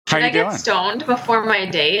How Should I you get doing? stoned before my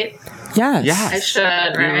date? Yes. Yes. I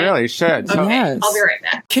should, right? You really should. So, Okay, Yes. I'll be right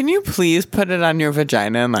back. Can you please put it on your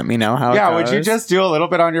vagina and let me know how it yeah, goes? would you just do a little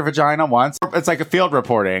bit on your vagina once? It's like a field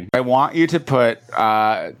reporting. I want you to put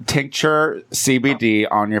tincture CBD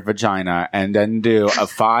on your vagina and then do a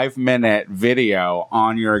 5-minute video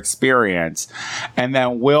on your experience. And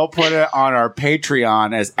then we'll put it on our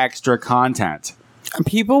Patreon as extra content.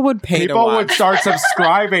 People would pay to People watch. would start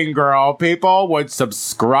subscribing, girl. People would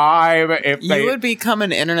subscribe if You they... would become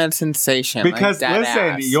an internet sensation. Because like dead listen,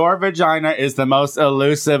 ass. your vagina is the most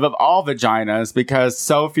elusive of all vaginas because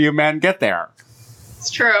so few men get there. It's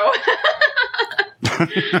true.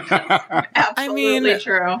 Absolutely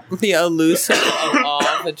true. the elusive of all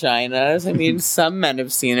vaginas. I mean, some men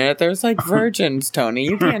have seen it. There's like virgins, Tony.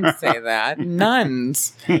 You can't say that.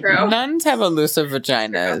 Nuns. True. Nuns have elusive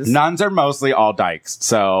vaginas. Nuns are mostly all dykes,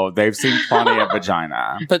 so they've seen plenty of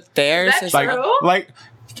vagina. But theirs Is is that like true? Like,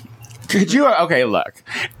 could you? Okay, look.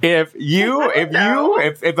 If you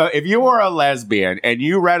were a lesbian and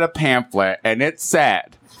you read a pamphlet and it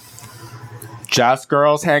said, "Just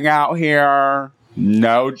girls hang out here,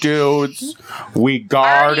 no dudes. We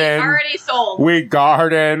garden." Already sold. We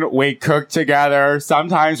garden, we cook together.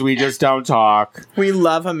 Sometimes we just don't talk. we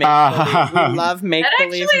love a make believe. We love make That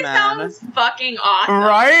believe actually men. sounds fucking awesome.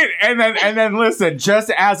 Right? And then listen, just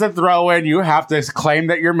as a throw-in, you have to claim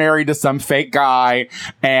that you're married to some fake guy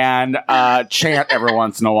and chant every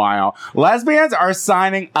once in a while. Lesbians are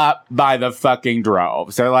signing up by the fucking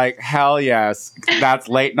droves. They're like, hell yes, that's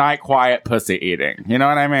late night quiet pussy eating. You know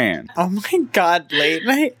what I mean? Oh my god, late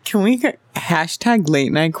night. Can we get hashtag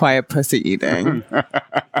late night quiet pussy eating?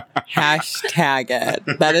 Hashtag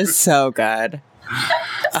it. That is so good.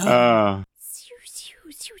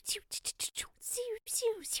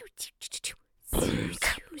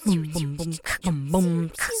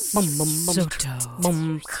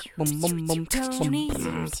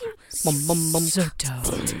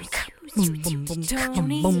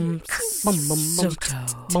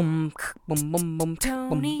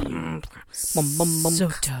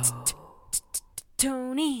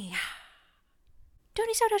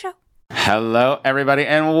 Tony Soto Show. Hello, everybody,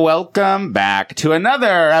 and welcome back to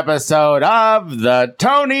another episode of the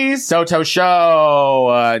Tony Soto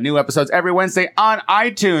Show. New episodes every Wednesday on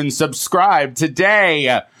iTunes. Subscribe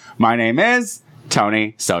today. My name is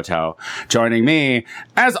Tony Soto. Joining me,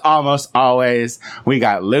 as almost always, we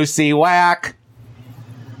got Lucy Wack.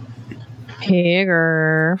 Hey,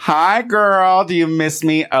 girl. Hi, girl. Do you miss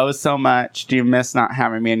me oh so much? Do you miss not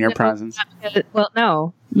having me in your presence? Well,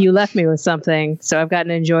 no. You left me with something, so I've gotten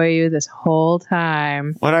to enjoy you this whole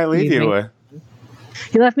time. What'd I leave you with?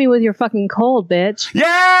 You left me with your fucking cold, bitch. Yes!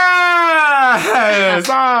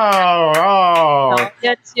 Oh!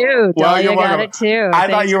 Yeah, too. Well, Dahlia you're got welcome. it too. I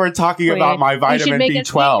thought Thanks, you were talking about my Queen. You should vitamin make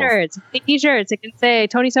us B12. T-shirts. T-shirts. It can say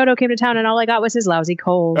Tony Soto came to town and all I got was his lousy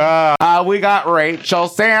cold. We got Rachel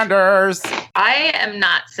Sanders. I am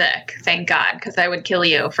not sick, thank God, because I would kill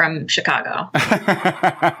you from Chicago.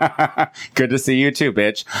 Good to see you too,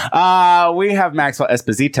 bitch. We have Maxwell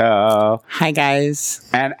Esposito. Hi, guys.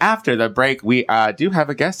 And after the break, we do have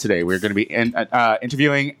a guest today. We're going to be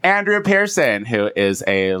interviewing Andrea Pearson, who is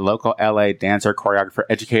a local LA dancer, choreographer,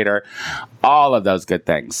 educator, all of those good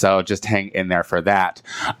things. So just hang in there for that.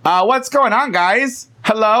 What's going on, guys?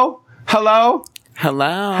 Hello? Hello?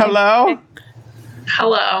 Hello. Hello?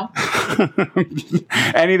 Hello.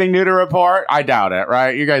 Anything new to report? I doubt it,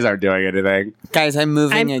 right? You guys aren't doing anything. Guys, I'm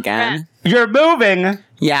moving again. You're moving.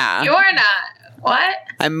 Yeah. You're not. What?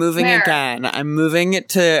 I'm moving Where? again. I'm moving it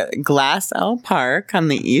to Glass L Park on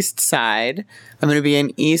the east side. I'm going to be an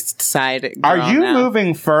east side girl Are you now.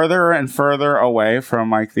 moving further and further away from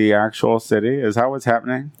like the actual city? Is that what's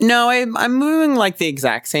happening? No, I'm moving like the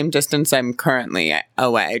exact same distance I'm currently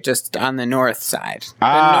away, just on the north side.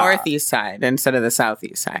 The northeast side instead of the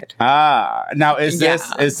southeast side. Now is Yeah.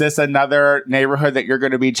 this another neighborhood that you're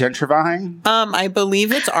going to be gentrifying? I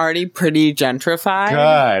believe it's already pretty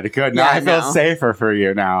gentrified. Good. Now Yeah, I feel no. safer for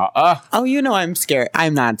you now. Oh, you know I'm scared.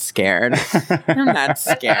 I'm not scared. I'm not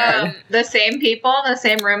scared. The same people, the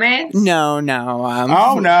same roommates? No.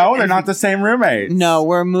 Oh no, they're not the same roommates. No,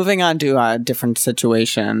 we're moving on to different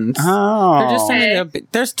situations. Oh,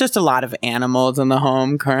 There's just a lot of animals in the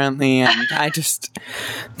home currently, and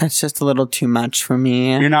that's just a little too much for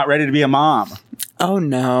me. you're not ready to be a mom. Oh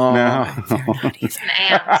no, An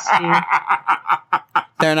ant.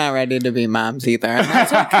 they're not ready to be moms either, and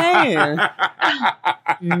that's okay.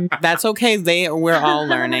 That's okay. We're all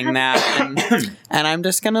learning that, and I'm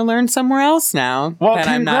just gonna learn somewhere else now. Well, that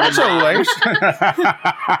I'm not a mom.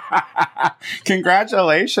 congratulations.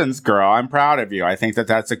 Congratulations, girl. I'm proud of you. I think that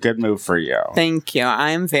that's a good move for you. Thank you. I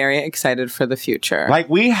am very excited for the future. Like,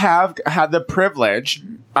 we have had the privilege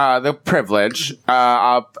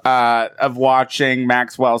of watching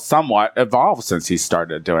Maxwell somewhat evolve since he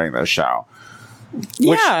started doing this show.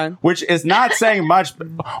 Which is not saying much,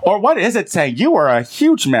 or what is it saying? You were a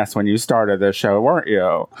huge mess when you started this show, weren't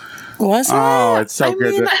you? Was it? Oh, it's so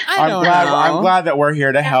good. Mean, I'm glad that we're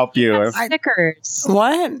here to help you. Stickers.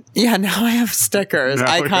 What? Yeah, now I have stickers. No,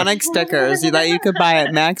 Iconic stickers that you could buy at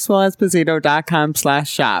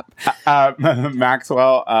maxwellesposito.com/shop.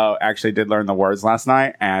 Maxwell actually did learn the words last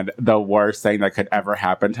night, and the worst thing that could ever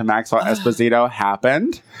happen to Maxwell Esposito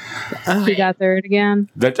happened. He got third again.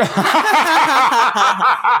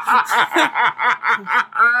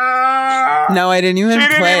 No, I didn't even She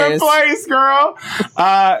place. didn't even place, girl.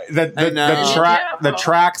 The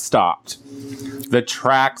track stopped. The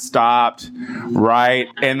track stopped right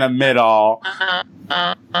in the middle.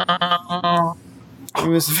 It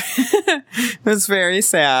was it was very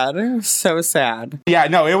sad. It was so sad. Yeah,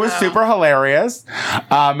 no, it was super hilarious.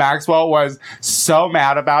 Maxwell was so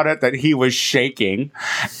mad about it that he was shaking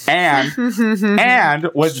and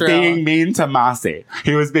was True. being mean to Mossy.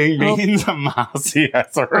 He was being mean to Mossy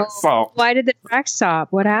as a result. Why did the track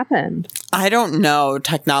stop? What happened? I don't know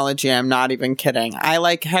technology. I'm not even kidding.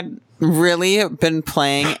 I had really been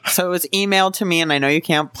playing. So it was emailed to me, and I know you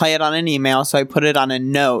can't play it on an email, so I put it on a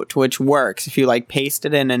note, which works if you paste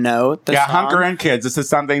it in a note. Yeah, song. Hunker and Kids. This is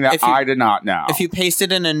something that I did not know. If you paste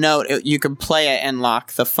it in a note, you could play it and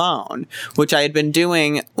lock the phone, which I had been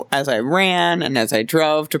doing as I ran and as I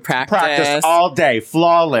drove to practice all day,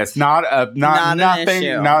 flawless, not nothing,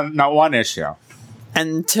 issue. not one issue.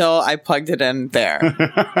 Until I plugged it in there.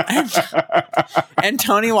 And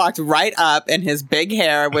Tony walked right up in his big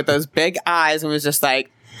hair with those big eyes and was just like,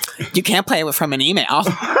 you can't play it from an email.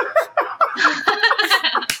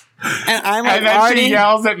 And then she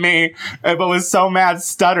yells at me, but was so mad,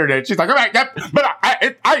 stuttered it. She's like, all right, yep, but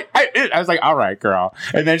I was like, all right, girl.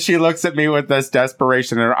 And then she looks at me with this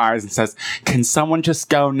desperation in her eyes and says, can someone just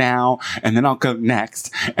go now? And then I'll go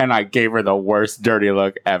next. And I gave her the worst dirty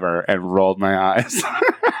look ever and rolled my eyes.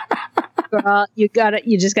 Girl, you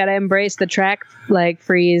just gotta embrace the track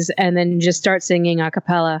freeze and then just start singing a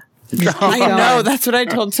cappella. I know, that's what I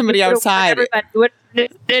told somebody outside. Everybody would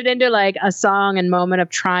it into a song and moment of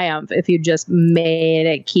triumph if you just made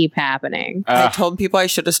it keep happening. I told people I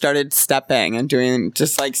should have started stepping and doing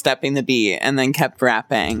just stepping the beat and then kept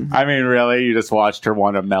rapping. I mean, really? You just watched her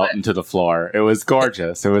want to melt into the floor. It was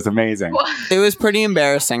gorgeous. It was amazing. It was pretty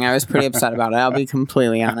embarrassing. I was pretty upset about it. I'll be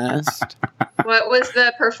completely honest. What was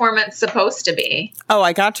the performance supposed to be? Oh,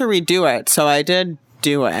 I got to redo it. So I did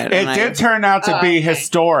do it. It did turn out to be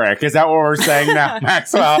historic. Is that what we're saying now,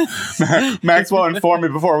 Maxwell? Maxwell informed me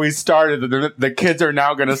before we started that the kids are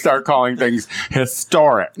now going to start calling things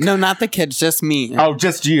historic. No, not the kids, just me. Oh,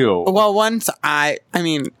 just you. Well, once I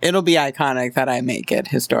mean, it'll be iconic that I make it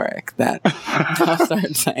historic. That I'll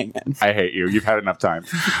start saying it. I hate you. You've had enough time.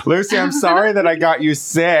 Lucy, I'm sorry that I got you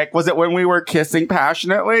sick. Was it when we were kissing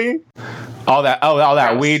passionately? All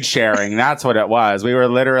that weed sharing. That's what it was. We were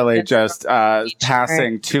literally just passing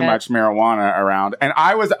too much marijuana around, and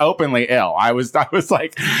I was openly ill. I was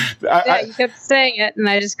like, you kept saying it, and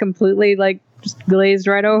I just completely just glazed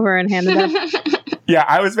right over and handed it. Yeah,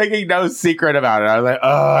 I was making no secret about it. I was like,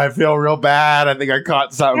 oh, I feel real bad. I think I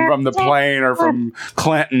caught something from the plane or from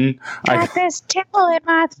Clinton. Got this tickle in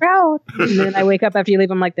my throat. And then I wake up after you leave.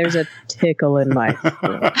 I'm like, there's a tickle in my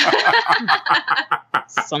throat.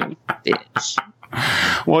 Son of a bitch.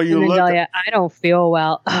 Well, you and then look. Delia, I don't feel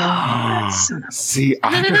well. Oh, that son of See,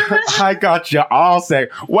 I got you all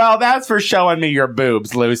sick. Well, that's for showing me your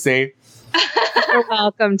boobs, Lucy. You're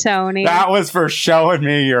welcome, Tony. That was for showing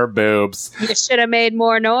me your boobs. You should have made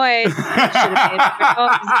more noise. You should have made more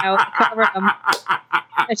noise. I would cover them.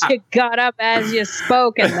 But you got up as you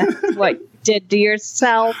spoke, and that's what you did to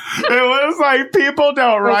yourself. It was like, people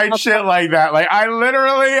don't write shit like that. I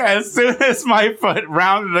literally, as soon as my foot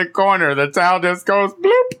rounded the corner, the towel just goes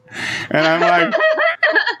bloop. And I'm like...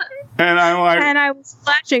 And I was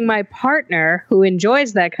flashing my partner, who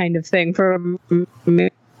enjoys that kind of thing, for me.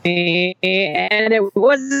 And it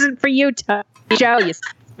wasn't for you to show, you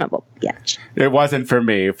son of a bitch. It wasn't for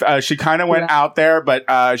me. She kind of went out there,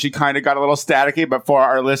 but she kind of got a little staticky. But for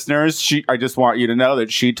our listeners, I just want you to know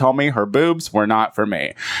that she told me her boobs were not for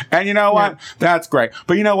me. And you know what? That's great.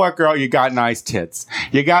 But you know what, girl? You got nice tits.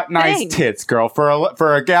 You got nice tits, girl.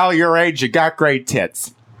 For a gal your age, you got great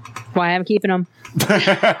tits. Why I'm keeping them.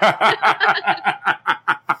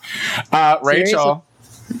 Rachel,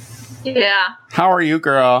 Yeah. how are you,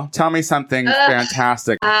 girl? Tell me something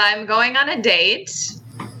fantastic. I'm going on a date.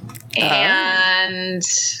 And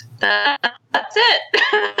that's it.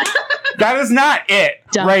 That is not it,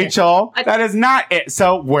 Done. Rachel. That is not it.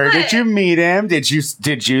 So, where did you meet him? Did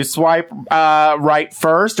you swipe right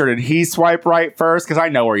first, or did he swipe right first? Because I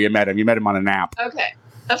know where you met him. You met him on an app. Okay.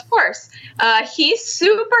 Of course. He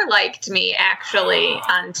super liked me actually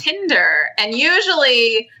on Tinder. And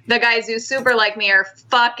usually the guys who super like me are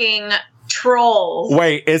fucking trolls.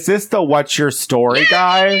 Wait, is this the What's Your Story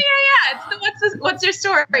guy? Yeah. It's the what's your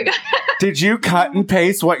story guy. Did you cut and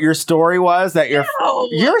paste what your story was? That you're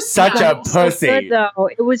No. such a No. So pussy. good, though.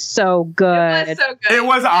 It was so good. It was so good. It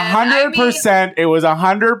was And 100%. It was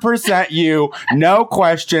 100% you. No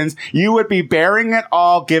questions. You would be bearing it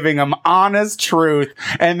all, giving him honest truth,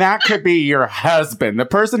 and that could be your husband, the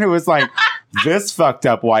person who was like, "This fucked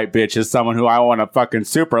up white bitch is someone who I want to fucking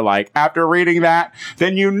super like." After reading that,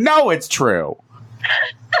 then you know it's true,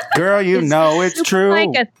 girl. You know it's super true.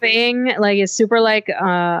 Like a thing, like it's super like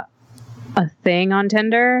a thing on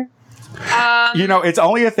Tinder. You know, it's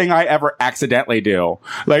only a thing I ever accidentally do.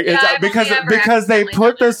 Like Yeah, it's I've because only ever because they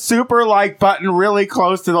accidentally put done the super like button really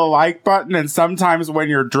close to the like button, and sometimes when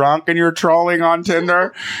you're drunk and you're trolling on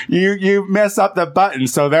Tinder, you mess up the button.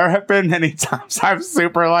 So there have been many times I've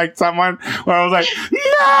super liked someone where I was like,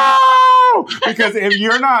 no, because if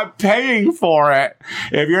you're not paying for it,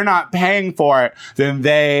 then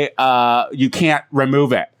they you can't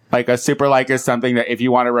remove it. Like a super like is something that if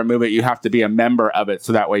you want to remove it, you have to be a member of it,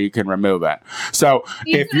 so that way you can remove it. So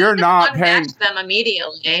if you're not paying, unmatch them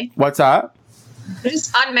immediately. what's up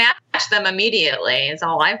Just unmatch them immediately is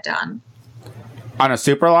all I've done. on a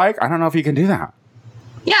super like? I don't know if you can do that.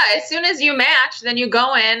 Yeah, as soon as you match, then you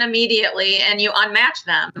go in immediately and you unmatch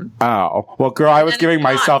them. Oh, well, girl, I was then giving it's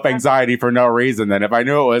gone. myself anxiety for no reason. Then if I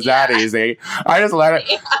knew it was that Yeah. easy, I just let it.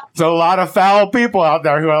 Yeah. There's a lot of foul people out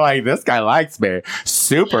there who are like, this guy likes me,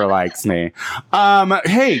 super likes me.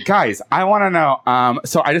 Hey guys, I want to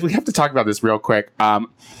know. We have to talk about this real quick.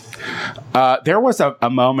 There was a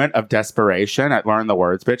moment of desperation at Learn the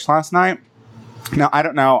Words Bitch last night. Now, I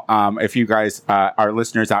don't know if you guys, our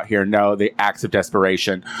listeners out here, know the acts of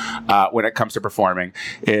desperation when it comes to performing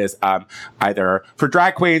is either for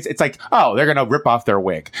drag queens, it's like, oh, they're going to rip off their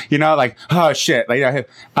wig. You know, like, oh, shit. Like,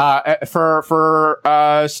 for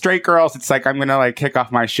straight girls, it's like, I'm going to like kick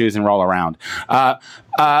off my shoes and roll around.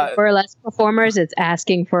 Burlesque performers, it's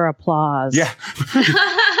asking for applause. Yeah.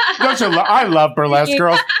 Don't you I love burlesque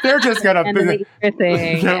girls. They're just going And the ear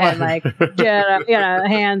thing, They're and like,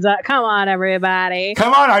 hands up. Come on, everybody.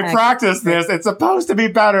 Come on, I practiced this. It's supposed to be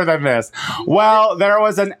better than this. Well, there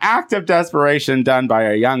was an act of desperation done by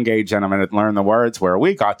a young gay gentleman at Learn the Words where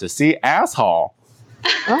we got to see asshole.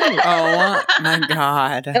 Oh my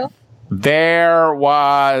god. There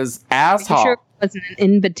was asshole. Sure, it wasn't an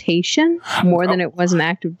invitation more than it was an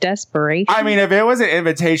act of desperation. I mean, if it was an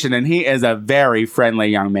invitation, and he is a very friendly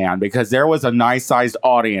young man because there was a nice sized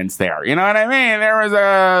audience there. You know what I mean? There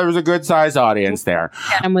was a good sized audience there.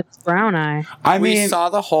 Get him with his brown eye. I We mean, saw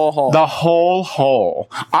the whole hole. the whole hole.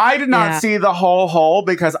 I did not Yeah. see the whole hole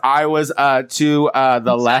because I was to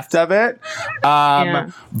the left of it. Yeah.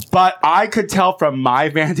 But I could tell from my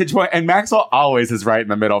vantage point, and Maxwell always is right in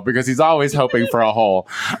the middle because he's always hoping for a hole.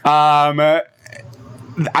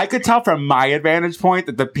 I could tell from my vantage point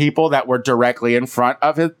that the people that were directly in front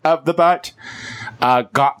of the butt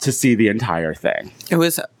got to see the entire thing. It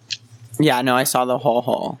was. Yeah, no, I saw the whole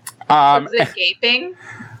hole. Was it gaping?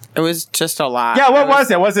 It was just a lot. Yeah, what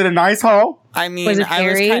was it? Was it a nice hole? I mean, Was it I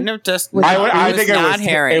was hairy? kind of just. Was I it think was it not was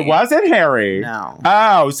hairy. It wasn't hairy. No.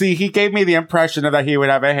 Oh, see, he gave me the impression of that he would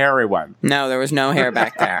have a hairy one. No, there was no hair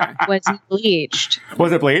back there. Was he bleached?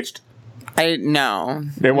 Was it bleached? No.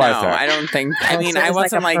 It wasn't. No, I don't think. I mean, so it I was like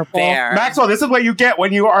wasn't a like, purple. there. Maxwell, this is what you get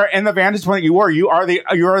when you are in the vantage point you are. You are the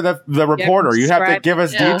reporter. You have to describe give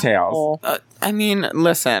us Yeah. details. I mean,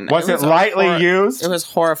 listen. Was it lightly used? It was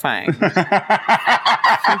horrifying.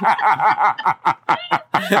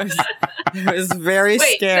 It was very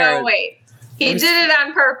Wait, scared. no, wait. He did it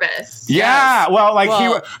on purpose. Yeah, Yes. well, like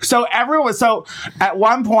Well- so at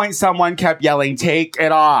one point someone kept yelling, "Take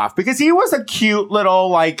it off," because he was a cute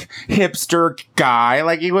little like hipster guy,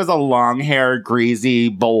 like he was a long-haired, greasy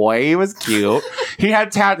boy. He was cute. he had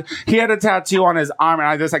a tattoo on his arm, and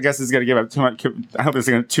I guess is going to give up too much. I hope this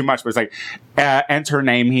isn't too much, but it's like enter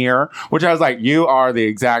name here, which I was like, you are the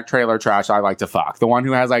exact trailer trash I like to fuck. The one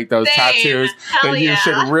who has like those Same. tattoos Hell that you yeah.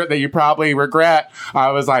 should that you probably regret.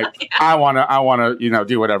 I was like, I want to,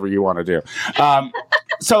 do whatever you want to do.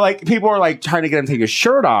 So like people were like trying to get him to take his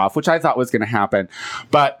shirt off, which I thought was going to happen,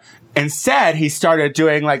 but instead he started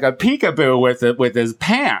doing like a peekaboo with his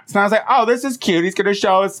pants, and I was like, oh, this is cute. He's going to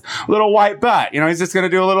show his little white butt. He's just going to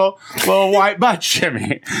do a little white butt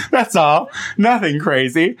shimmy. That's all. Nothing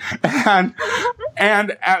crazy. And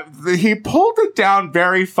he pulled it down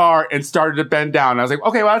very far and started to bend down. I was like,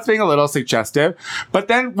 okay, well, that's being a little suggestive, but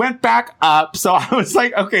then went back up. So I was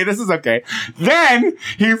like, okay, this is okay. Then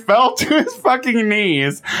he fell to his fucking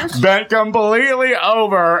knees, bent completely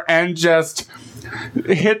over, and just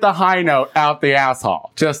hit the high note out the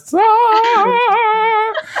asshole. Just, and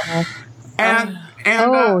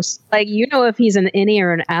like, if he's an innie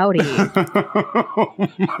or an outie.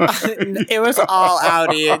 It was all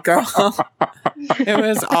outie, girl. It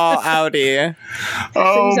was all outie.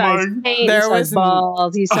 So you saw his paint, there you saw his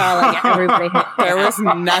balls, you saw like everybody hit. There was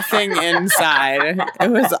nothing inside.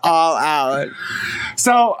 It was all out.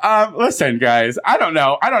 So, listen, guys, I don't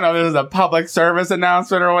know if this is a public service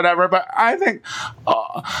announcement or whatever, but I think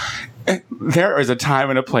there is a time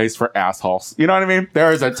and a place for assholes. You know what I mean?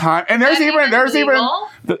 There is a time, and there's even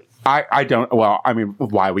I don't. Well, I mean,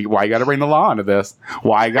 why you got to bring the law into this?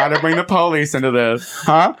 Why you got to bring the police into this?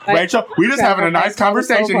 Huh, Rachel? We just having a nice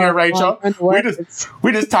conversation here, Rachel.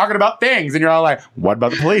 We just talking about things, and you're all like, "What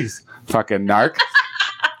about the police? Fucking narc."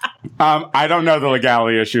 I don't know the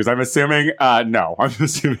legality issues. I'm assuming no. I'm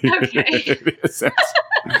assuming it is.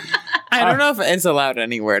 I don't know if it's allowed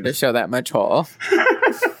anywhere to show that much hole.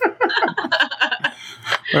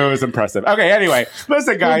 It was impressive. Okay, anyway,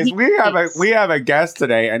 listen, guys, we have a guest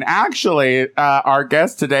today, and actually, our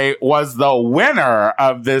guest today was the winner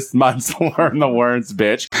of this month's Learn the Words,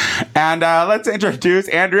 bitch. And let's introduce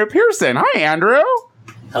Andrew Pearson. Hi, Andrew.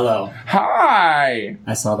 Hello. Hi.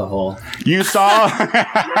 I saw the hole. You saw,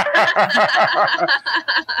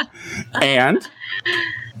 and.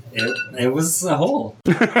 It was a hole.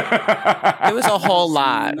 It was a whole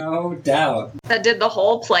lot. No doubt. That did the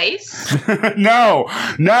whole place? No,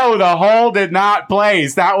 the hole did not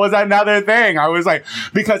place. That was another thing. I was like,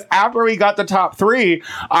 because after we got the top 3,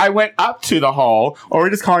 I went up to the hole, or we're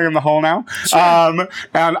just calling him the hole now. Sure.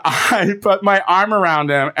 And I put my arm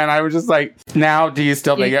around him, and I was just like, now, do you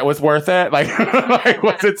still think it was worth it? Like,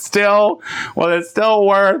 was it still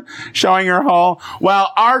worth showing your hole?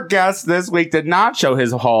 Well, our guest this week did not show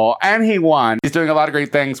his hole, and he won. He's doing a lot of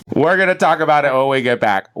great things. We're going to talk about it when we get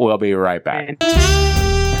back. We'll be right back.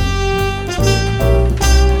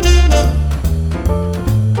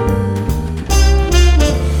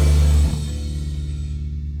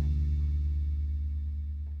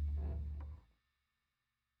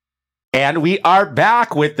 And we are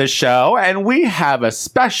back with the show, and we have a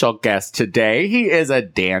special guest today. He is a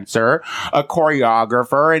dancer, a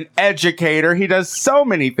choreographer, an educator. He does so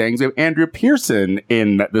many things. We have Andrew Pearson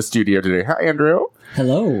in the studio today. Hi, Andrew.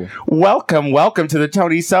 Hello. Welcome to the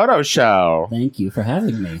Tony Soto Show. Thank you for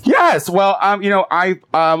having me. Yes. Well, I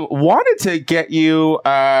wanted to get you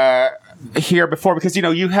here before because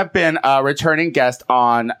you have been a returning guest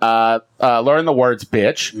on Learn the Words,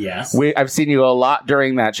 bitch. Yes. I've seen you a lot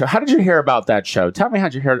during that show. How did you hear about that show? Tell me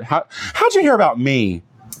how'd you hear about me?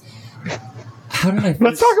 How did I?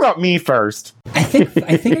 Let's talk about me first. I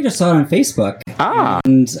think I just saw it on Facebook.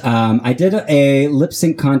 And I did a lip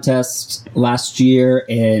sync contest last year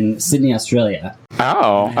in Sydney, Australia.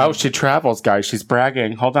 Oh, she travels, guys. She's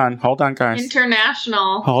bragging. Hold on, guys.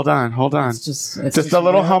 International. Hold on. It's just a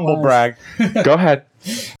little humble brag. Go ahead.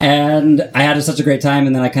 And I had such a great time,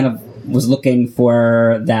 and then I kind of was looking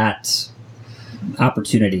for that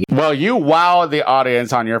opportunity. Well, you wowed the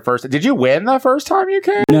audience on your first. Did you win the first time you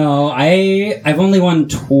came? No, I've only won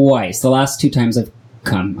twice. The last 2 times I've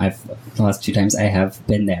come. The last 2 times I have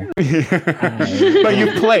been there. But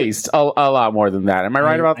you've placed a lot more than that. Am I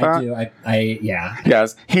right about that? I do. I yeah.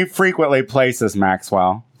 Yes, he frequently places,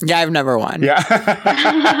 Maxwell. Yeah, I've never won. Yeah.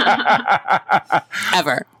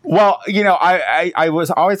 Ever. Well, I was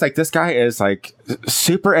always like, this guy is like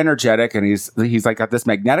super energetic, and he's like got this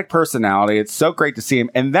magnetic personality. It's so great to see him.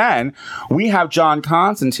 And then we have John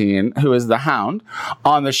Constantine, who is the Hound,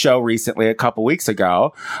 on the show recently, a couple weeks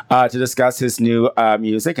ago, to discuss his new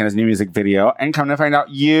music and his new music video. And come to find out,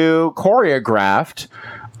 you choreographed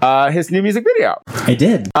his new music video. I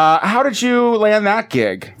did. How did you land that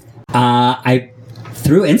gig?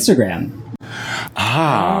 Through Instagram.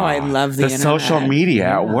 I love the internet. Social media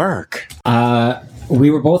at work. We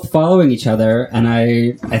were both following each other, and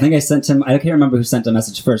I think I sent him, I can't remember who sent a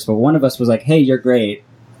message first, but one of us was like, hey, you're great.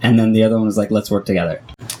 And then the other one was like, let's work together.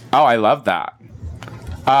 Oh, I love that.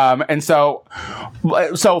 And so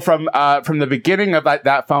from the beginning of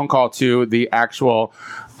that phone call to the actual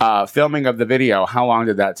filming of the video, how long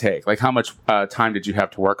did that take? Like, how much time did you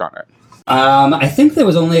have to work on it? I think there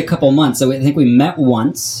was only a couple months. So I think we met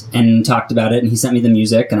once and talked about it, and he sent me the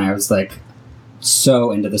music, and I was like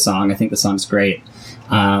so into the song. I think the song's great.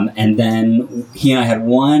 And then he and I had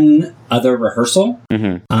one other rehearsal,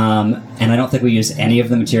 and I don't think we used any of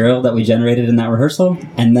the material that we generated in that rehearsal.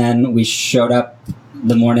 And then we showed up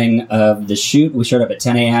the morning of the shoot. We showed up at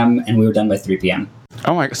 10 a.m. and we were done by 3 p.m.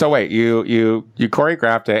 Oh my! So wait, you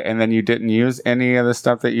choreographed it, and then you didn't use any of the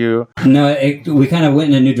stuff that you? No, we kind of went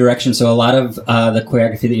in a new direction. So a lot of the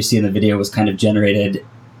choreography that you see in the video was kind of generated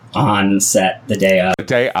on set the day of. The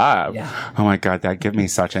day of? Yeah. Oh my God, that gave me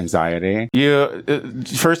such anxiety. You,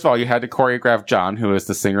 first of all, you had to choreograph John, who is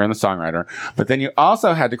the singer and the songwriter, but then you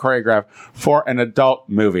also had to choreograph for an adult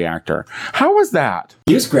movie actor. How was that?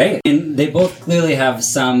 He was great. And they both clearly have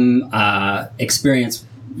some experience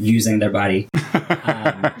using their body.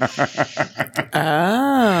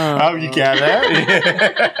 Oh, You get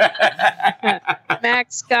it?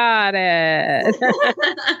 Max got it.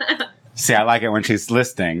 See, I like it when she's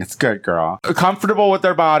listening. It's good, girl. Comfortable with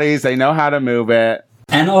their bodies. They know how to move it.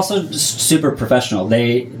 And also just super professional.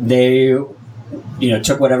 They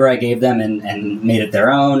took whatever I gave them and made it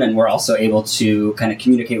their own, and were also able to kind of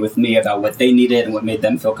communicate with me about what they needed and what made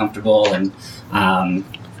them feel comfortable. And,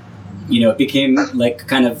 it became like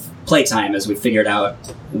kind of playtime as we figured out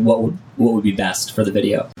what would be best for the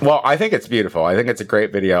video. Well, I think it's beautiful. I think it's a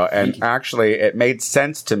great video. And actually, it made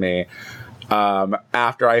sense to me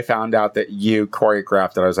after I found out that you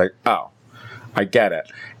choreographed it. I was like, oh, I get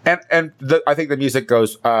it. And I think the music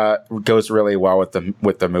goes really well with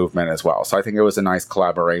the movement as well. So I think it was a nice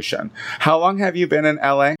collaboration. How long have you been in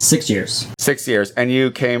LA? 6 years. 6 years. And you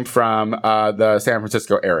came from the San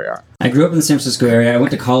Francisco area. I grew up in the San Francisco area. I went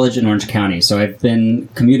to college in Orange County. So I've been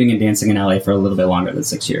commuting and dancing in LA for a little bit longer than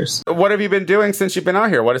 6 years. What have you been doing since you've been out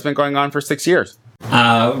here? What has been going on for 6 years?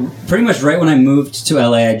 Pretty much right when I moved to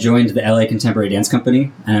LA, I joined the LA Contemporary Dance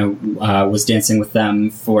Company. And I was dancing with them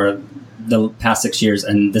for the past 6 years,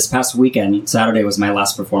 and this past weekend, Saturday, was my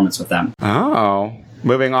last performance with them. Oh,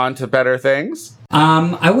 moving on to better things?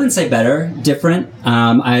 I wouldn't say better, different.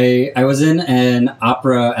 I was in an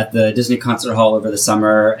opera at the Disney Concert Hall over the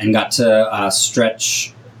summer and got to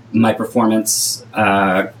stretch my performance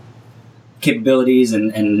capabilities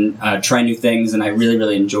and try new things, and I really,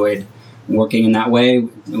 really enjoyed working in that way.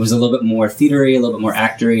 It was a little bit more theatery, a little bit more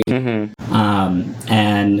actory.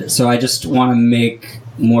 And so I just want to make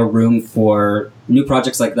more room for new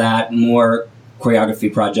projects like that, more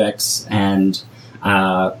choreography projects, and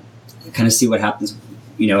kind of see what happens,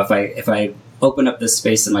 if I open up this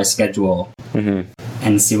space in my schedule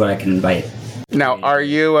and see what I can invite. Now, are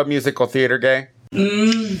you a musical theater gay?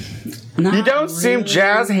 You don't seem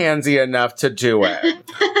jazz handsy enough to do it.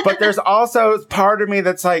 But there's also part of me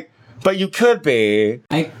that's like, but you could be.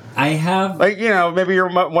 I have... Like, maybe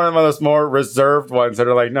you're one of those more reserved ones that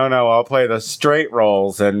are like, no, I'll play the straight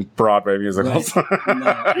roles in Broadway musicals.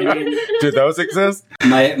 Right. Do those exist?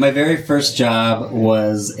 My very first job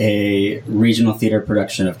was a regional theater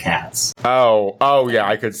production of Cats. Oh, yeah,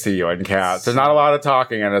 I could see you in Cats. There's not a lot of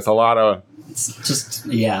talking, and it's a lot of... It's just,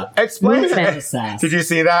 yeah. Explain it. Did you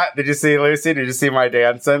see that? Did you see Lucy? Did you see my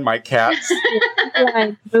dancing? My cats?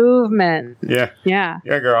 Like movement. Yeah. Yeah.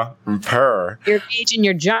 Yeah, girl. Purr. Your gauge and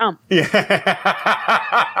your jump. Yeah.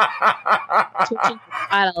 Twitching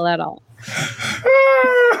out a little.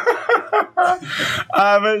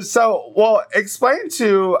 Explain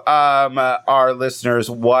to our listeners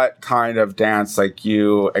what kind of dance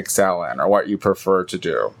you excel in or what you prefer to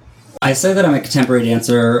do. I say that I'm a contemporary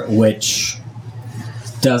dancer, which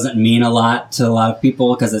doesn't mean a lot to a lot of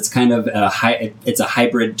people because it's kind of it's a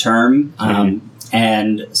hybrid term.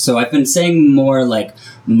 And so I've been saying more like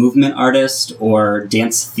movement artist or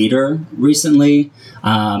dance theater recently.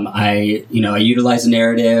 I utilize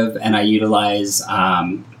narrative, and I utilize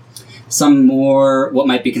some more what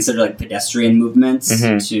might be considered like pedestrian movements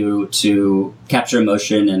to capture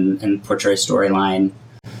emotion and portray storyline.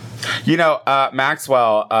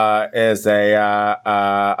 Maxwell is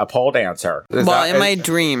a pole dancer. In my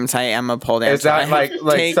dreams, I am a pole dancer. Is that I have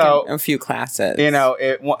taken a few classes?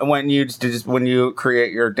 When you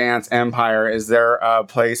create your dance empire, is there a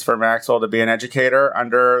place for Maxwell to be an educator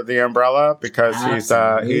under the umbrella? Because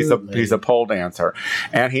he's a pole dancer,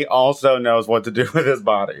 and he also knows what to do with his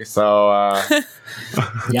body. So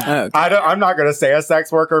yeah, okay. I'm not going to say a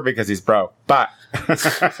sex worker because he's broke, but.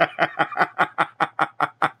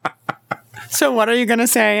 So what are you going to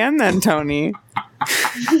say I am then, Tony?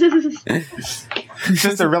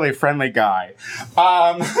 Just a really friendly guy.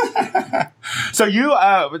 So you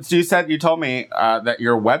told me that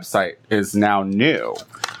your website is now new.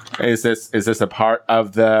 Is this a part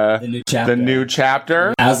of the new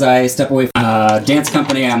chapter? As I step away from dance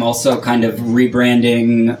company, I'm also kind of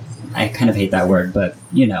rebranding. I kind of hate that word, but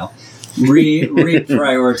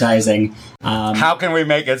reprioritizing. How can we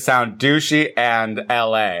make it sound douchey and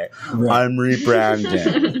LA? Right. I'm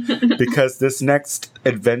rebranding because this next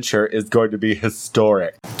adventure is going to be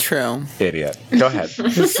historic. True. Idiot. Go ahead.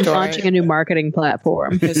 Launching a new marketing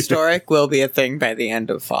platform. Historic will be a thing by the end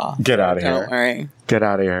of fall. Get out of here. Don't worry. Get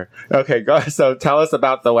out of here. Okay, go. So tell us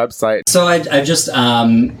about the website. So I've just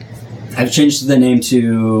I've changed the name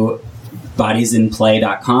to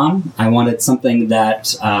bodiesinplay.com. I wanted something that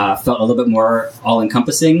felt a little bit more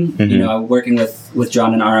all-encompassing. Mm-hmm. I'm working with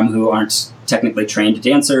John and Aram, who aren't technically trained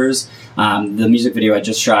dancers. The music video I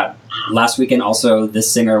just shot last weekend, also,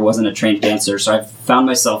 this singer wasn't a trained dancer, so I've found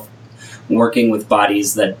myself working with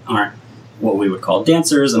bodies that aren't what we would call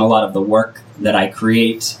dancers, and a lot of the work that I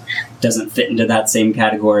create doesn't fit into that same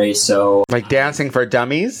category. So, Like dancing for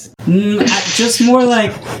dummies? just more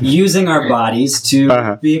like using our bodies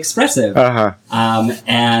to be expressive,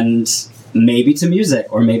 and maybe to music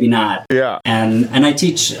or maybe not. Yeah. And I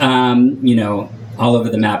teach, all over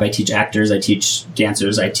the map. I teach actors, I teach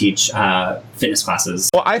dancers, I teach fitness classes.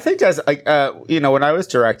 Well, I think as when I was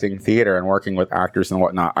directing theater and working with actors and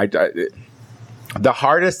whatnot, the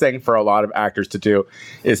hardest thing for a lot of actors to do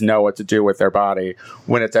is know what to do with their body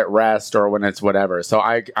when it's at rest or when it's whatever. So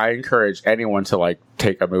I encourage anyone to like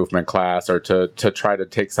take a movement class or to try to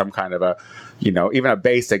take some kind of a, even a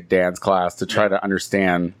basic dance class to try to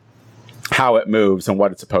understand how it moves and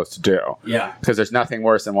what it's supposed to do. Yeah. Because there's nothing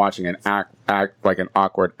worse than watching an act like an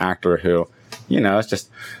awkward actor who, it's just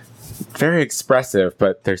very expressive,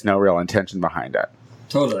 but there's no real intention behind it.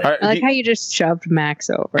 Totally. I like how you just shoved Max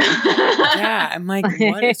over. Yeah, I'm like,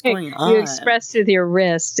 what is going on? You expressed with your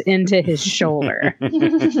wrist into his shoulder.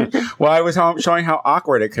 Well, I was showing how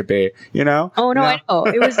awkward it could be, Oh no, I know.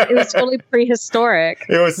 It was totally prehistoric.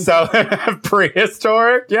 It was so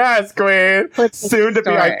prehistoric. Yes, Queen. Soon to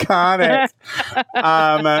be iconic.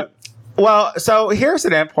 Well, so here's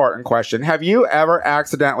an important question. Have you ever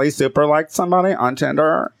accidentally super liked somebody on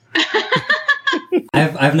Tinder?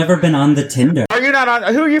 I've never been on the Tinder. Are you not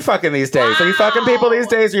on? Who are you fucking these days? Are you fucking people these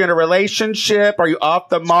days? Are you in a relationship? Are you off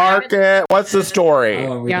the market? What's the story?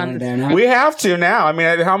 Oh, are we going there now? We have to now. I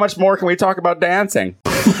mean, how much more can we talk about dancing?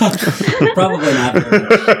 Probably not very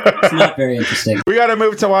much. It's not very interesting. We got to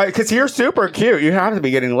move to why, because you're super cute. You have to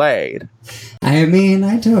be getting laid. I mean,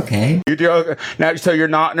 I do okay. You do okay. Now, so you're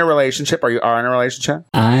not in a relationship, or you are in a relationship?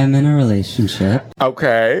 I'm in a relationship.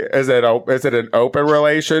 Okay. Is it an open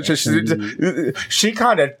relationship? She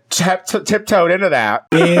kind of tiptoed into that.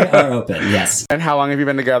 We are open, yes. And how long have you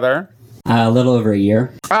been together? A little over a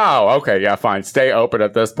year. Oh, okay. Yeah, fine. Stay open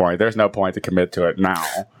at this point. There's no point to commit to it now,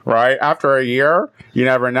 right? After a year, you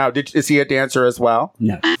never know. Is he a dancer as well?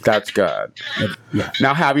 No. That's good. Yeah.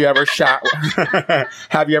 Now, have you ever shot?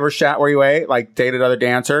 Have you ever shot where you ate? Like dated other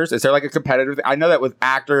dancers? Is there like a competitive thing? I know that with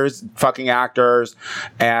actors, fucking actors,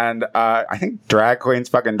 and I think drag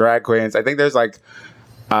queens. I think there's like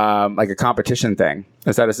a competition thing.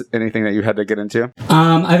 Is that anything that you had to get into?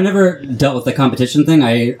 I've never dealt with the competition thing.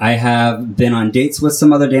 I have been on dates with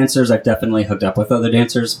some other dancers. I've definitely hooked up with other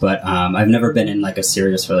dancers, but I've never been in like a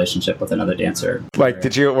serious relationship with another dancer. Like,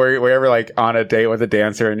 were you ever like on a date with a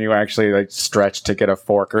dancer and you actually like stretched to get a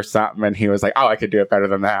fork or something, and he was like, "Oh, I could do it better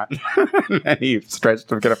than that," and he stretched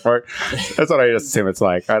to get a fork? That's what I just assume it's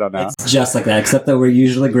like. I don't know. It's just like that, except that we're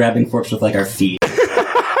usually grabbing forks with like our feet.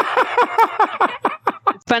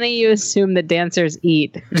 Funny you assume that dancers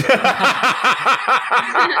eat. She's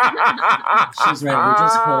right. We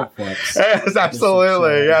just hold forks. Yes,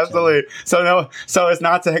 absolutely. So it's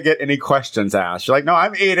not to get any questions asked. You're like, no,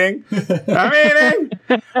 I'm eating.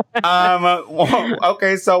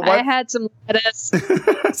 Okay. So what? I had some lettuce.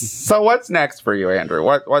 So what's next for you, Andrew?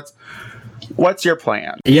 What's your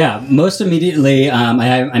plan? Yeah, most immediately,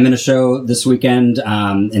 I'm in a show this weekend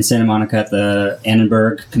in Santa Monica at the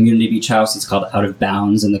Annenberg Community Beach House. It's called Out of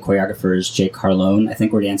Bounds, and the choreographer is Jake Harlone. I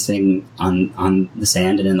think we're dancing on the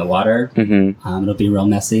sand and in the water. Mm-hmm. It'll be real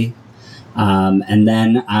messy. And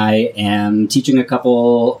then I am teaching a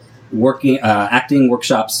couple acting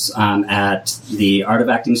workshops at the Art of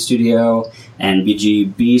Acting Studio and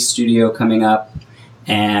BGB Studio coming up.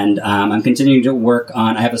 And I'm continuing to work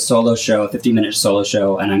on, I have a solo show, a 50-minute solo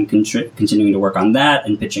show, and I'm continuing to work on that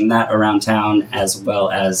and pitching that around town, as well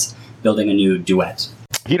as building a new duet.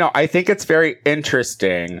 I think it's very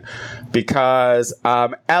interesting because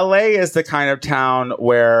LA is the kind of town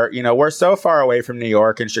where, we're so far away from New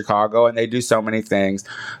York and Chicago, and they do so many things.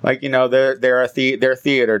 Like, they're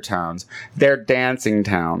theater towns. They're dancing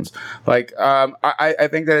towns. Like, I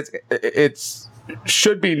think that it's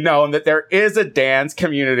should be known that there is a dance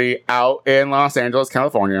community out in Los Angeles,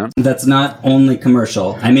 California. That's not only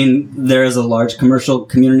commercial. I mean, there is a large commercial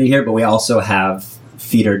community here, but we also have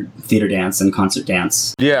theater dance and concert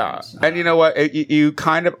dance. Yeah. And you know what? You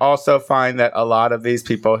kind of also find that a lot of these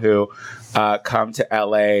people who come to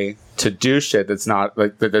LA to do shit that's not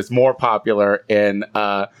like that's more popular in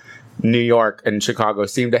New York and Chicago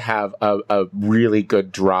seem to have a really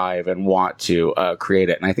good drive and want to create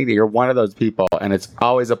it. And I think that you're one of those people, and it's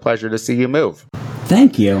always a pleasure to see you move.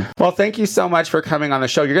 Thank you. Well, thank you so much for coming on the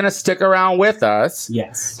show. You're going to stick around with us.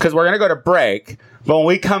 Yes. Because we're going to go to break. But when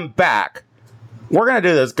we come back, we're going to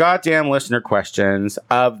do those goddamn listener questions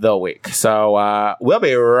of the week. So we'll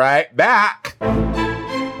be right back.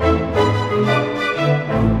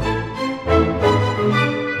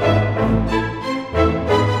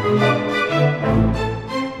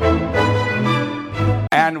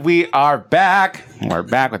 And we are back. We're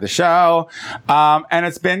back with the show. And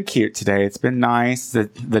it's been cute today. It's been nice.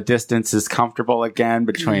 The distance is comfortable again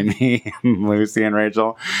between me and Lucy and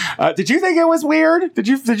Rachel. Did you think it was weird? Did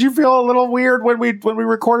you feel a little weird when we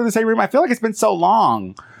recorded in the same room? I feel like it's been so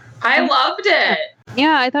long. I loved it.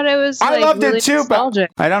 Yeah, I thought it was. I loved really it too,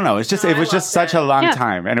 nostalgic. but I don't know. It was just such a long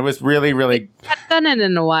time, and it was really, really. I haven't done it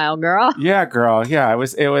in a while, girl. Yeah, girl. Yeah, it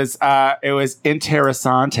was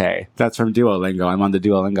interessante. That's from Duolingo. I'm on the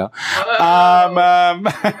Duolingo.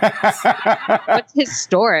 What's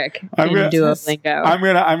historic in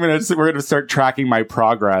Duolingo? We're gonna start tracking my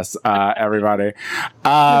progress, everybody.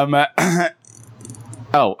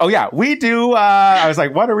 Oh yeah, we do. I was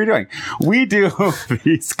like, what are we doing? We do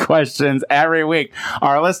these questions every week,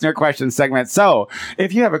 our listener question segment. So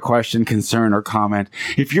if you have a question, concern, or comment,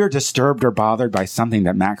 if you're disturbed or bothered by something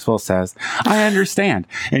that Maxwell says, I understand.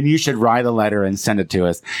 And you should write a letter and send it to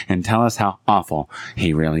us and tell us how awful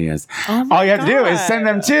he really is. All you have to do is send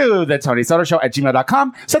them to the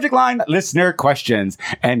TonySotoShow@gmail.com. Subject line, listener questions.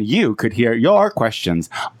 And you could hear your questions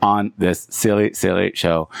on this silly, silly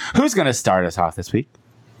show. Who's going to start us off this week?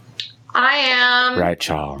 I am.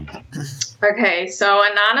 Rachel. Okay, so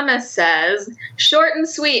Anonymous says, short and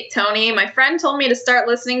sweet, Tony. My friend told me to start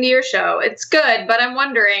listening to your show. It's good, but I'm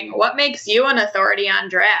wondering, what makes you an authority on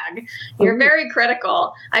drag? You're very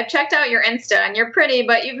critical. I've checked out your Insta, and you're pretty,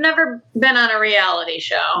 but you've never been on a reality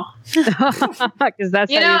show. Because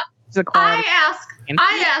that's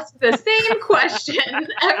I ask the same question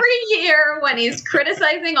every year when he's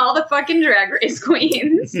criticizing all the fucking Drag Race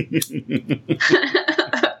queens.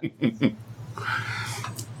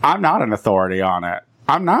 I'm not an authority on it.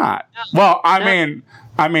 I'm not. Well, I mean,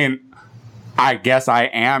 I guess I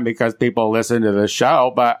am because people listen to the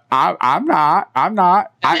show, but I'm not.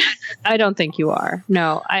 I don't think you are.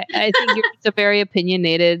 No, I think you're just a very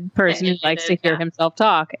opinionated person who likes to hear himself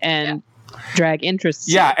talk and drag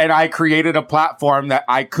interests. Yeah, and I created a platform that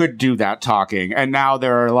I could do that talking, and now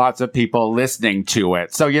there are lots of people listening to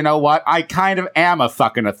it. So you know what? I kind of am a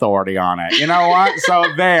fucking authority on it. You know what? So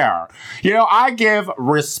there. I give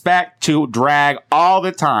respect to drag all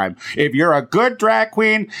the time. If you're a good drag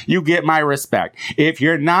queen, you get my respect. If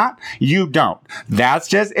you're not, you don't. That's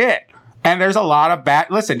just it. And there's a lot of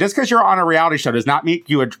listen, just because you're on a reality show does not make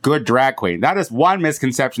you a good drag queen. That is one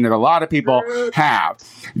misconception that a lot of people have.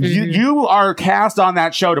 Mm-hmm. You are cast on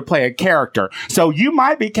that show to play a character. So you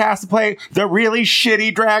might be cast to play the really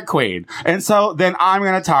shitty drag queen. And so then I'm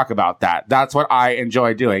going to talk about that. That's what I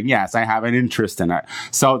enjoy doing. Yes, I have an interest in it.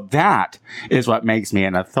 So that is what makes me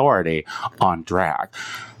an authority on drag.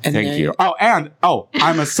 Thank you.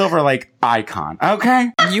 I'm a Silver Lake icon. Okay.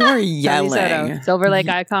 You were yelling. Silver Lake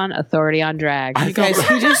icon, authority on drag. You guys,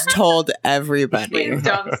 he just told everybody. Please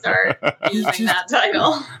don't start using that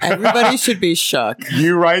title. Everybody should be shook.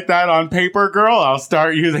 You write that on paper, girl. I'll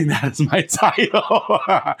start using that as my title.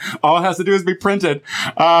 All it has to do is be printed.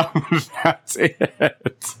 That's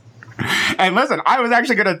it. And listen, I was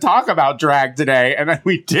actually going to talk about drag today, and then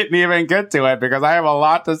we didn't even get to it because I have a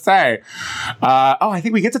lot to say. I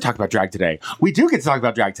think we get to talk about drag today. We do get to talk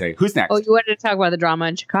about drag today. Who's next? Oh, you wanted to talk about the drama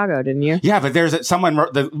in Chicago, didn't you? Yeah, but there's someone.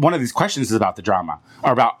 One of these questions is about the drama,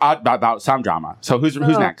 or about some drama. So who's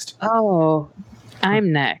next? Oh,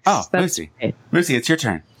 I'm next. Oh, Lucy. Great. Lucy, it's your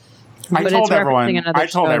turn. I told everyone. I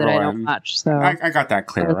don't watch, so I got that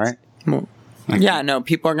clear, right? Okay. Yeah, no,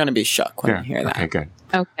 people are going to be shook when they hear that. Okay, good.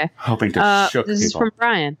 Okay. Hoping to shook this people. Is from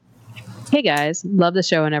Brian. Hey guys, love the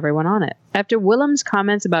show and everyone on it. After Willem's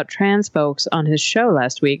comments about trans folks on his show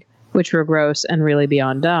last week, which were gross and really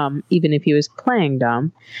beyond dumb, even if he was playing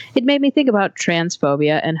dumb, it made me think about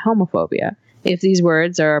transphobia and homophobia, if these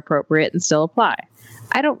words are appropriate and still apply.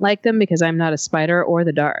 I don't like them because I'm not a spider or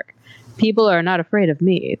the dark. People are not afraid of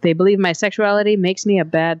me. They believe my sexuality makes me a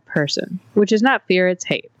bad person, which is not fear, it's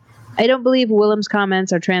hate. I don't believe Willem's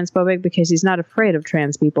comments are transphobic because he's not afraid of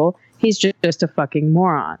trans people. He's just a fucking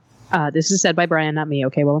moron. This is said by Brian, not me.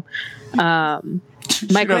 Okay, Willem. My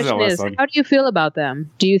question is, how do you feel about them?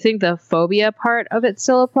 Do you think the phobia part of it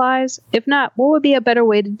still applies? If not, what would be a better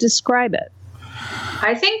way to describe it?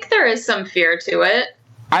 I think there is some fear to it.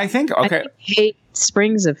 I think, okay. I think hate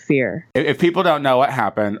springs of fear. If people don't know what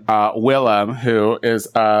happened, Willem, who is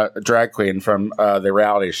a drag queen from the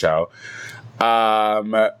reality show,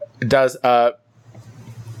 does a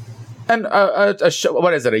show,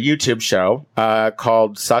 what is it? A YouTube show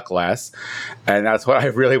called Suck Less, and that's what I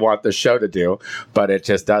really want the show to do, but it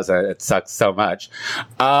just doesn't. It sucks so much.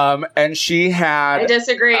 And she had. I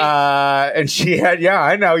disagree. And she had. Yeah,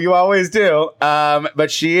 I know you always do.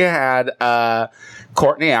 But she had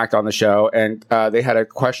Courtney Act on the show, and they had a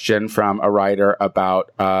question from a writer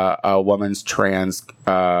about a woman's trans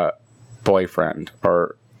boyfriend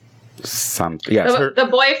or something. Yes, the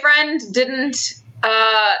boyfriend didn't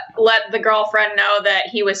let the girlfriend know that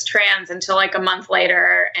he was trans until like a month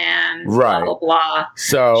later, and blah blah blah.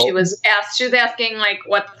 So she was asking like,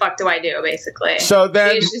 "What the fuck do I do?" Basically. So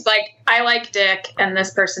then she's like, "I like dick, and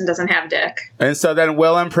this person doesn't have dick." And so then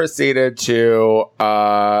Willem proceeded to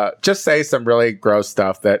just say some really gross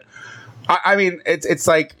stuff that. I mean, it's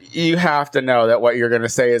like you have to know that what you're going to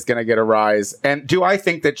say is going to get a rise. And do I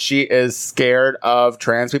think that she is scared of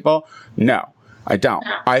trans people? No. I don't.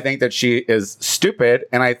 No. I think that she is stupid,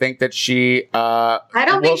 and I think that she. I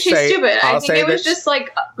don't think she's stupid. I think it was just like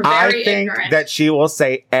very ignorant. I think that she will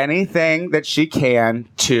say anything that she can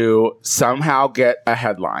to somehow get a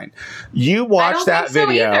headline. You watch that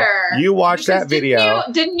video. You watch that video.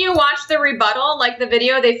 Didn't you watch the rebuttal, like the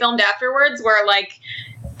video they filmed afterwards, where like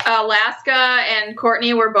Alaska and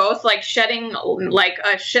Courtney were both like shedding like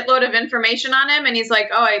a shitload of information on him, and he's like,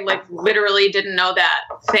 "Oh, I like literally didn't know that.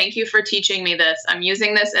 Thank you for teaching me this. I'm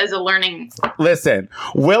using this as a learning." Listen,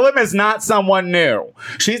 Willem is not someone new.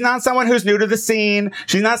 She's not someone who's new to the scene.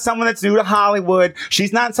 She's not someone that's new to Hollywood.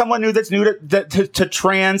 She's not someone new that's new to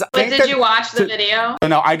trans. But did you watch the video?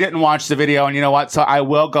 No, I didn't watch the video, and you know what? So I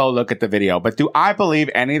will go look at the video. But do I believe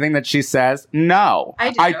anything that she says? No.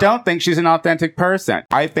 I don't think she's an authentic person.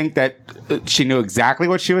 I think that she knew exactly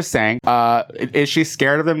what she was saying. Is she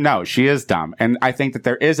scared of them? No, she is dumb. And I think that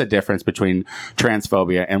there is a difference between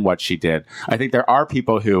transphobia and what she did. I think there are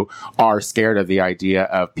people who are scared of the idea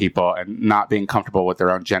of people and not being comfortable with their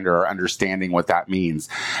own gender or understanding what that means.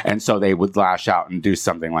 And so they would lash out and do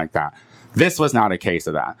something like that. This was not a case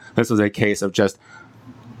of that. This was a case of just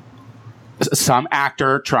some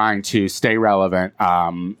actor trying to stay relevant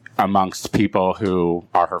amongst people who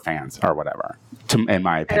are her fans or whatever. In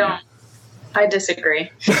my opinion. I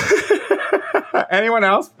disagree. Anyone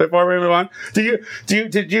else before we move on?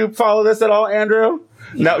 Did you follow this at all, Andrew?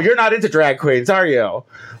 No, you're not into drag queens, are you?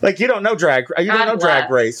 Like you don't know Drag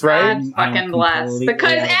Race, right? God fucking bless.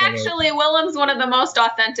 Because actually, Willem's one of the most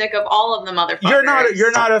authentic of all of the motherfuckers.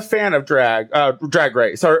 You're not a fan of Drag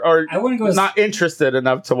Race, or I wouldn't go not interested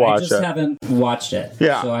enough to watch it. I just haven't watched it.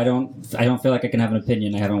 Yeah. So I don't feel like I can have an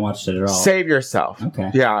opinion. I haven't watched it at all. Save yourself. Okay.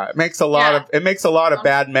 Yeah, it makes a lot of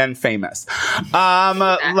bad men famous.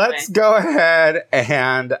 Exactly. Let's go ahead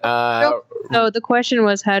and. So the question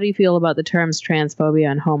was, how do you feel about the terms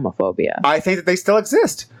transphobia and homophobia? I think that they still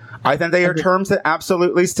exist. I think they are terms that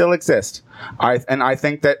absolutely still exist. I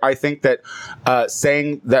think that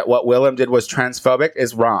saying that what Willem did was transphobic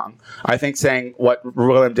is wrong. I think saying what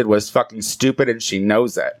Willem did was fucking stupid and she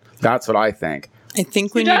knows it. That's what I think. I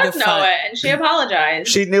think we need to know it, and she apologized.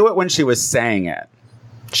 She knew it when she was saying it.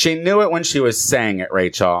 She knew it when she was saying it,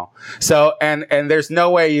 Rachel. So, and there's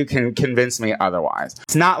no way you can convince me otherwise.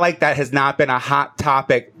 It's not like that has not been a hot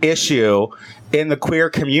topic issue in the queer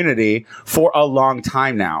community for a long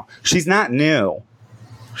time now. She's not new.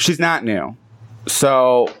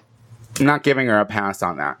 So, I'm not giving her a pass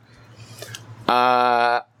on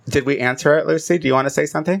that. Did we answer it, Lucy? Do you want to say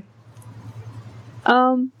something?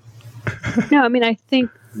 No, I mean, I think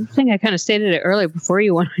I kind of stated it earlier before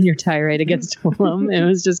you went on your tirade against Willem. It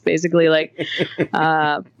was just basically like,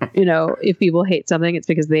 if people hate something, it's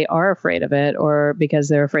because they are afraid of it or because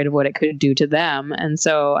they're afraid of what it could do to them. And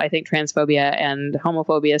so I think transphobia and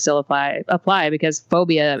homophobia still apply because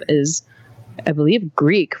phobia is, I believe,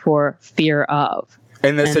 Greek for fear of.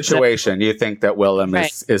 In this And so- situation, you think that Willem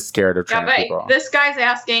Right. is scared of Yeah, trans people? but this guy's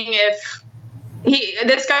asking if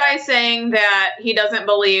this guy is saying that he doesn't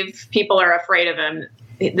believe people are afraid of him,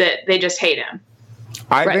 that they just hate him.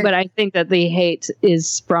 I Right, think but I think that the hate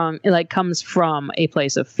comes from a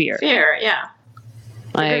place of fear. Fear, yeah.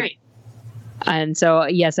 Like, Agreed. and so,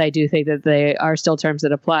 yes, I do think that they are still terms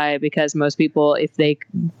that apply because most people, if they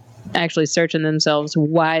actually search in themselves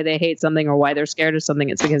why they hate something or why they're scared of something,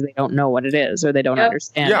 it's because they don't know what it is or they don't Yep.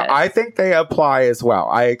 understand yeah, it. I think they apply as well.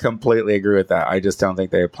 I completely agree with that. I just don't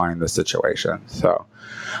think they apply in this situation. So,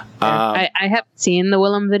 I haven't seen the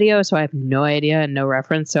Willem video, so I have no idea and no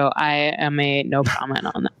reference. So I am no comment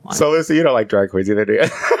on that one. so Lucy, you don't like drag queens either, do you?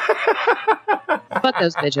 Fuck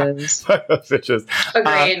those bitches. Fuck those bitches.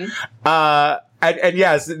 Agreed. And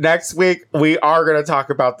yes, next week we are going to talk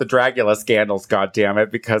about the Dragula scandals, goddammit,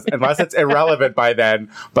 because unless it's irrelevant by then.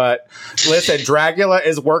 But listen, Dragula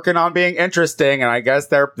is working on being interesting, and I guess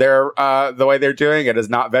they're the way they're doing it is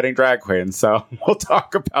not vetting drag queens. So we'll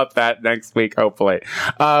talk about that next week, hopefully.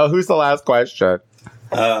 Who's the last question?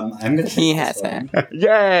 I'm gonna. He has it.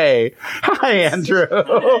 Yay! Hi, Andrew.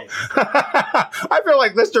 I feel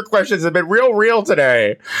like listener questions have been real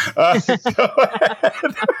today. Go ahead.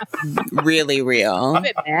 Really real. A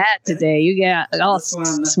bit mad today. You get all This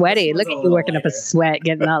one- sweaty. this Look one's at a you little working up a lighter. sweat,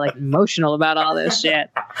 getting all like emotional about all this shit.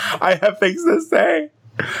 I have things to say.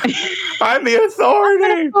 I'm the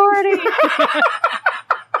authority.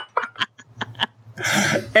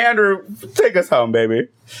 Andrew, take us home, baby.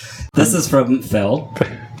 This is from Phil.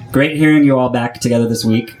 Great hearing you all back together this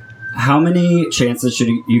week. How many chances should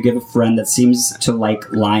you give a friend that seems to like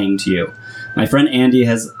lying to you? My friend Andy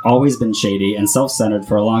has always been shady and self-centered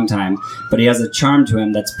for a long time, but he has a charm to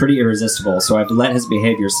him that's pretty irresistible, so I've let his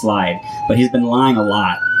behavior slide. But he's been lying a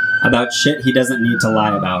lot about shit he doesn't need to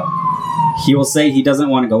lie about. He will say he doesn't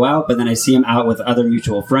want to go out, but then I see him out with other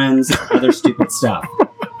mutual friends, other stupid stuff.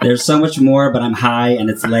 There's so much more, but I'm high and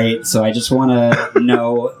it's late, so I just want to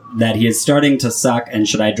know that he is starting to suck, and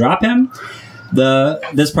should I drop him?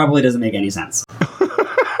 This probably doesn't make any sense.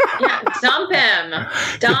 Yeah, dump him.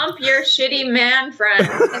 Dump your shitty man friend.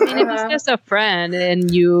 I mean, if he's just a friend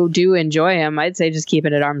and you do enjoy him, I'd say just keep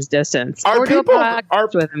it at arm's distance. Are or do a people-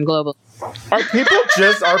 podcast with him globally. Are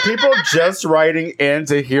people just writing in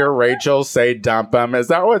to hear Rachel say dump him? Is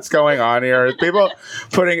that what's going on here? Is people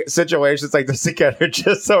putting situations like this together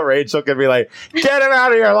just so Rachel can be like, get him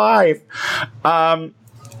out of your life?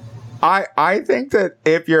 I think that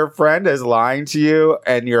if your friend is lying to you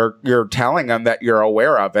and you're telling them that you're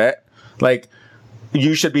aware of it, like,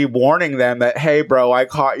 you should be warning them that, hey, bro, I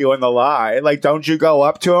caught you in the lie. Like, don't you go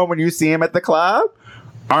up to him when you see him at the club?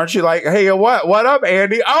 Aren't you like, hey, what up,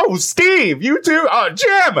 Andy? Oh, Steve, you too? Oh,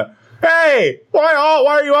 Jim. Hey, why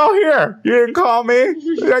are you all here? You didn't call me?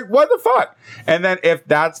 Like, what the fuck? And then if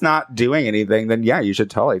that's not doing anything, then yeah, you should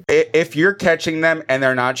totally. If you're catching them and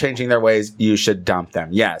they're not changing their ways, you should dump them.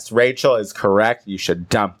 Yes, Rachel is correct. You should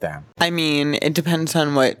dump them. I mean, it depends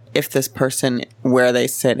on if this person, where they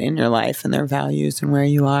sit in your life and their values and where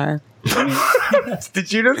you are.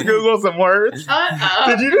 Did you just Google some words? Uh-oh.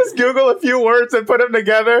 Did you just Google a few words and put them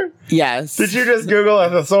together? Yes. Did you just Google a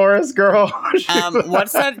thesaurus, girl?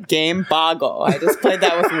 What's that game? Boggle. I just played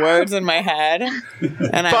that with words in my head.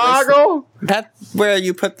 And Boggle? That's where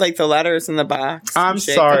you put like the letters in the box. I'm and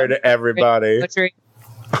shake sorry them. to everybody. Butchery.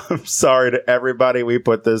 I'm sorry to everybody we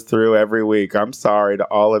put this through every week. I'm sorry to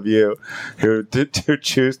all of you who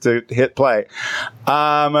choose to hit play.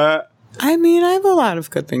 I mean, I have a lot of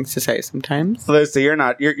good things to say sometimes. Lucy, you're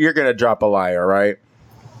gonna drop a liar, right?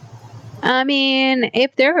 I mean,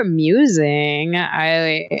 if they're amusing,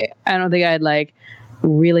 I don't think I'd like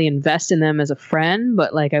really invest in them as a friend,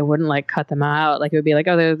 but like I wouldn't like cut them out. Like it would be like,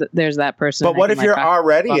 oh, there's that person. But I what can, if like, you're rock-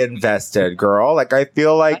 already invested, girl? Like I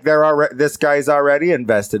feel like this guy's already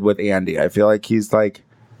invested with Andy. I feel like he's like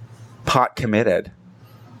pot committed.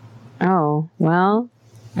 Oh well,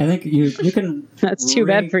 I think you can that's too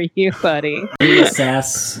bad for you, buddy.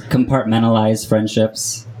 reassess, compartmentalize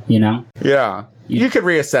friendships. You know, Yeah, you could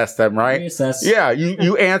reassess them, right? reassess. Yeah,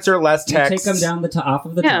 you answer less You texts. take them down off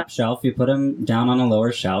of the Yeah. top shelf. You put them down on a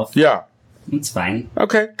lower shelf. Yeah. It's fine.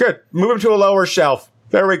 Okay, good. Move him to a lower shelf.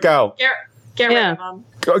 There we go. Get rid Yeah. of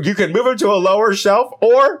him. You can move him to a lower shelf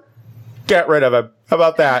or get rid of him. How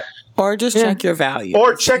about that? Or just check your values.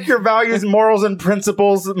 Or check your values, morals, and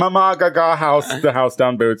principles. Mama Gaga house, the house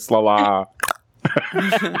down boots, la la.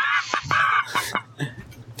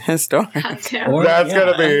 Historic. Or, That's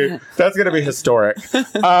yeah. gonna be historic.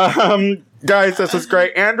 Guys, this was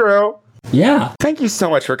great. Andrew, Yeah. Thank you so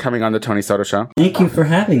much for coming on the Tony Soto Show. Thank you for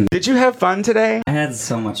having me. Did you have fun today? I had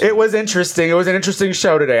so much It was interesting. It was an interesting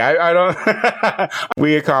show today. I don't.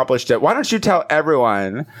 We accomplished it. Why don't you tell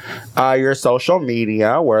everyone your social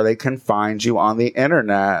media, where they can find you on the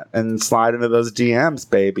internet, and slide into those DMs,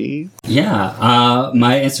 baby. Yeah.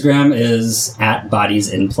 My Instagram is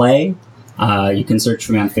 @bodiesinplay. You can search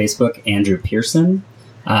for me on Facebook, Andrew Pearson,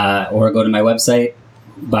 or go to my website,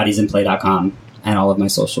 bodiesinplay.com, and all of my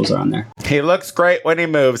socials are on there. He looks great when he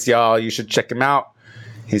moves, y'all. You should check him out.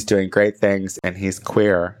 He's doing great things, and he's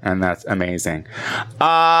queer, and that's amazing.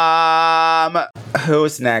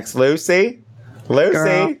 Who's next? Lucy?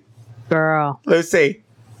 Girl. Lucy.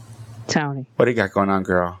 Tony. What do you got going on,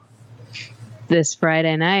 girl? This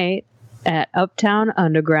Friday night at Uptown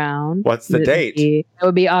Underground. What's the date? It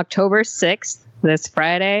would be October 6th. This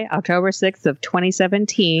Friday, October 6th of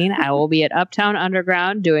 2017, I will be at Uptown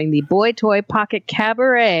Underground doing the Boy Toy Pocket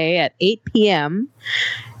Cabaret at 8 p.m.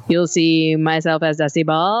 You'll see myself as Dusty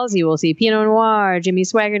Balls. You will see Pinot Noir, Jimmy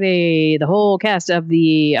Swaggerty, the whole cast of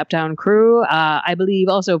the Uptown crew. I believe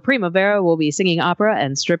also Primavera will be singing opera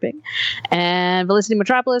and stripping. And Felicity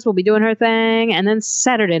Metropolis will be doing her thing. And then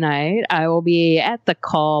Saturday night, I will be at the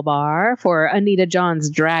Call Bar for Anita John's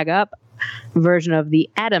Drag Up version of the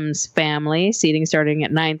Addams Family, seating starting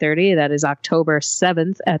at 9:30. That is October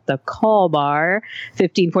 7th at the Call Bar,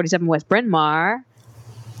 1547 West Bryn Mawr.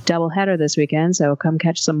 Double header this weekend, so come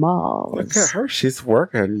catch some balls. Look at her. She's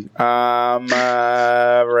working.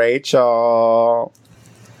 Rachel.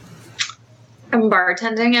 I'm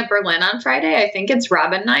bartending at Berlin on Friday. I think it's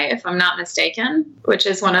Robin night, if I'm not mistaken, which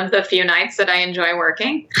is one of the few nights that I enjoy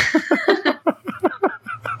working.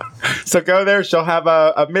 So go there. She'll have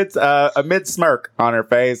a mid smirk on her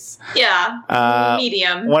face. Yeah,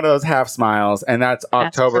 medium. One of those half smiles, and that's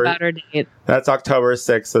October. About her date. That's October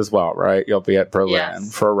 6th as well, right? You'll be at Berlin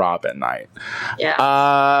for Robin night.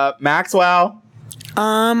 Yeah. Maxwell.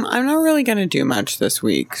 I'm not really gonna do much this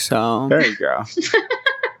week, so There you go.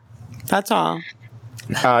 that's all.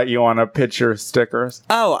 You want to pitch your stickers?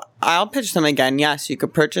 Oh, I'll pitch them again. Yes, you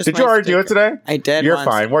could purchase. Did you already do it today? I did. You're once.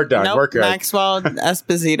 fine. We're done. Nope, We're good.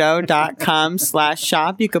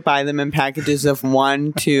 MaxwellEsposito.com/shop. You could buy them in packages of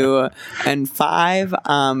 1, 2, and 5.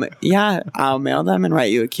 Yeah, I'll mail them and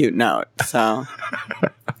write you a cute note. So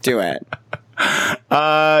do it.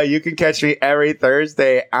 You can catch me every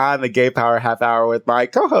Thursday on the Gay Power Half Hour with my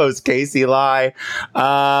co-host Casey Lai.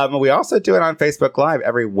 We also do it on Facebook Live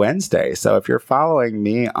every Wednesday. So if you're following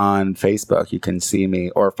me on Facebook, you can see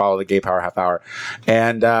me or follow the Gay Power Half Hour,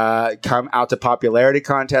 and come out to Popularity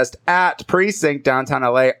Contest at Precinct downtown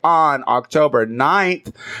LA on October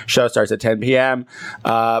 9th. Show starts at 10 p.m.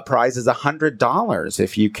 Prize is $100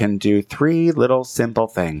 if you can do 3 little simple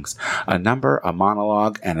things: a number, a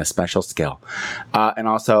monologue, and a special skill. And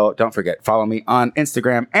also, don't forget, follow me on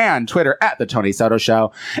Instagram and Twitter at The Tony Soto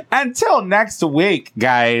Show. Until next week,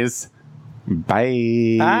 guys.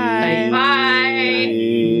 Bye. Bye.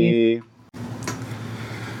 Bye.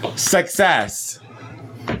 Success.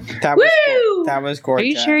 That was Woo! that was Are gorgeous.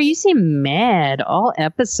 you sure? You seem mad all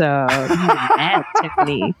episode. You're mad,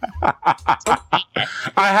 Tiffany.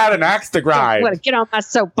 I had an axe to grind. What? Get on my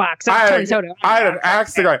soapbox. I I'm had, Tony Soto. I had an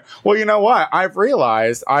axe to grind. Well, you know what? I've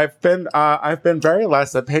realized I've been very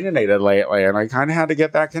less opinionated lately, and I kind of had to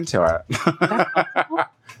get back into it.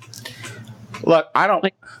 Look, I don't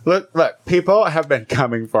look. People have been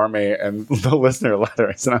coming for me in the listener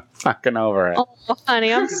letters, and I'm fucking over it. Oh,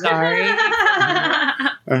 honey, I'm sorry.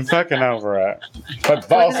 I'm fucking over it. But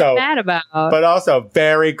What also, are you mad about? but also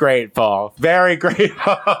very grateful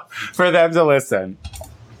for them to listen.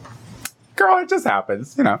 Girl, it just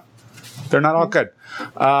happens, you know. They're not all good.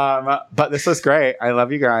 But this was great. I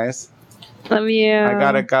love you guys. Love you. I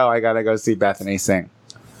gotta go. I gotta go see Bethany sing.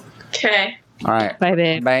 Okay. All right. Bye,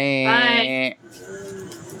 babe. Bye.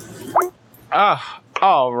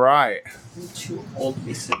 All right. You're too old to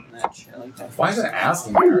be sitting in that chair like that. Why is it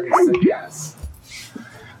asking me? I already said yes.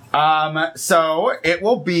 So it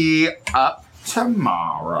will be up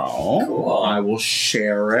tomorrow. Cool. I will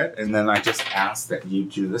share it, and then I just ask that you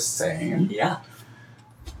do the same. Yeah.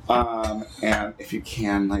 And if you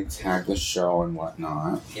can, like, tag the show and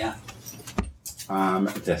whatnot. Yeah.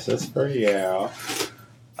 This is for you.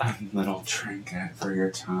 A little trinket for your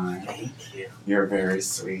time. Thank you. You're very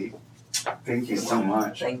sweet. Thank you so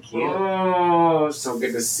much. Thank you. Oh, so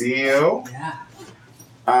good to see you. Yeah.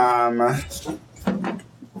 Um,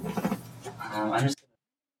 I'm just